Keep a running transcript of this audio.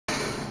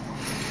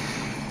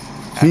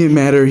Me and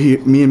Matt are here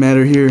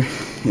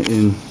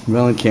in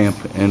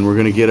Mellencamp, and we're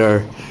gonna get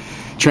our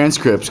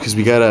transcripts because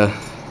we gotta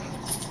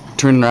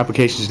turn in our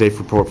applications today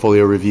for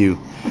portfolio review.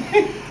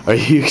 Are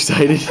you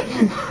excited?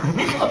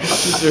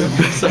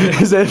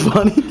 Is that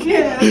funny?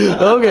 Yeah.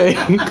 Okay.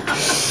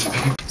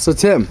 So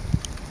Tim,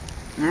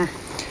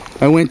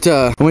 I went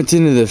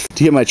into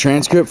to get my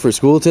transcript for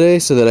school today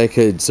so that I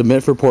could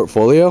submit for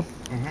portfolio,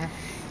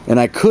 and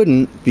I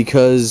couldn't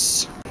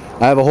because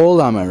I have a hold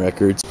on my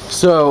records.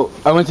 So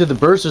I went to the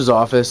bursar's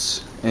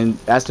office and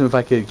asked him if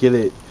I could get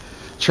it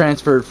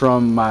transferred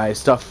from my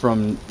stuff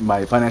from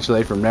my financial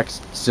aid from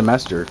next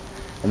semester,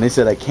 and they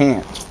said I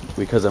can't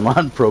because I'm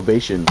on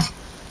probation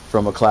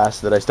from a class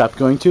that I stopped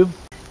going to,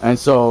 and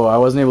so I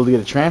wasn't able to get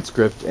a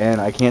transcript,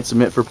 and I can't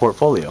submit for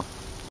portfolio.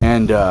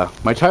 And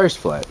my tire's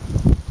flat.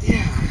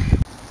 Yeah.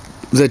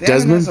 Is that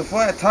Desmond? It's a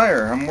flat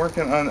tire. I'm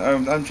working on.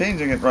 I'm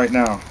changing it right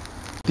now.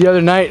 The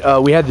other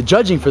night we had the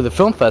judging for the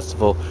film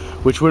festival,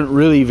 which went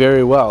really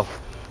very well.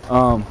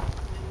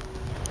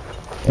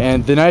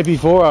 And the night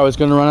before, I was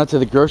going to run out to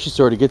the grocery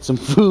store to get some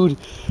food,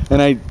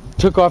 and I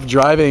took off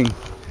driving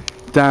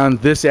down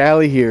this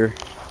alley here,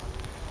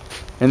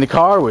 and the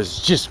car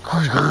was just,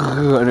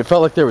 and it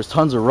felt like there was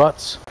tons of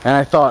ruts. And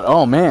I thought,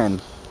 oh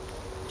man,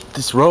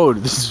 this road,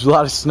 this is a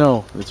lot of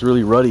snow. It's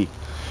really rutty.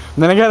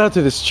 And then I got out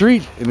to the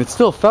street, and it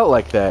still felt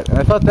like that. And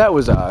I thought that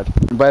was odd.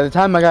 And by the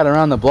time I got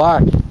around the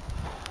block,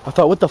 I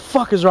thought, what the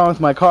fuck is wrong with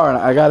my car? And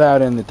I got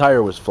out, and the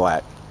tire was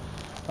flat.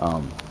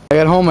 I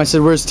got home, I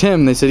said, where's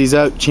Tim? They said he's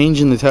out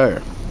changing the tire.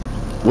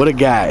 What a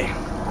guy.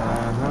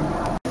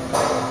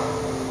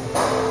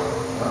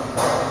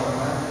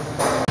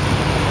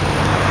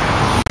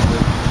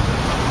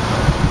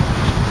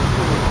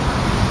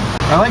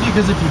 I like it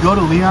because if you go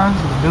to Leon's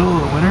in the middle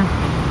of the winter,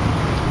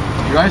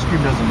 your ice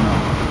cream doesn't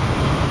melt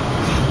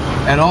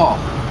at all.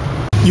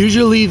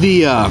 Usually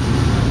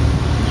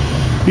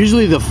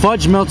the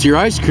fudge melts your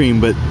ice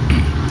cream, but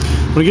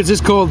when it gets this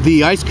cold,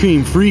 the ice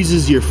cream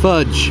freezes your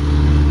fudge.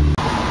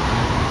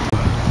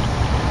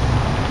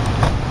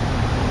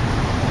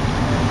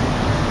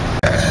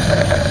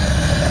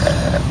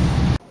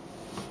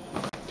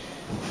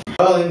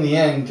 Well, in the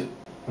end,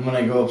 I'm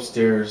gonna go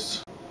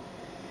upstairs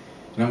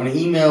and I'm gonna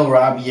email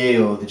Rob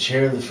Yeo, the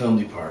chair of the film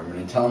department,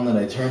 and tell him that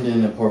I turned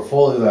in a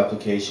portfolio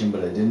application,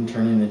 but I didn't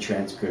turn in a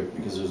transcript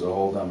because there's a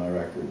hold on my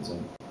records.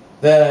 And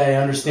that I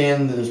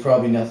understand that there's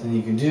probably nothing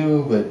you can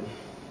do, but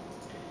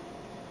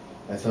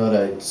I thought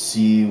I'd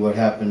see what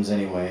happens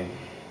anyway.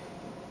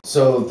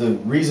 So the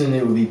reason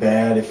it would be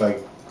bad if I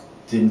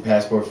didn't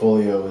pass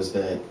portfolio is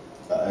that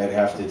I'd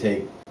have to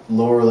take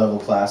lower level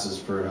classes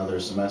for another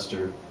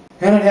semester.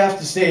 And I'd have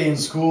to stay in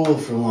school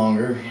for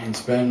longer and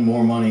spend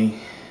more money,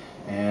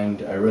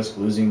 and I risk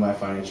losing my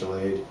financial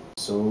aid.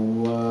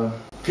 So,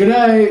 good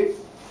night!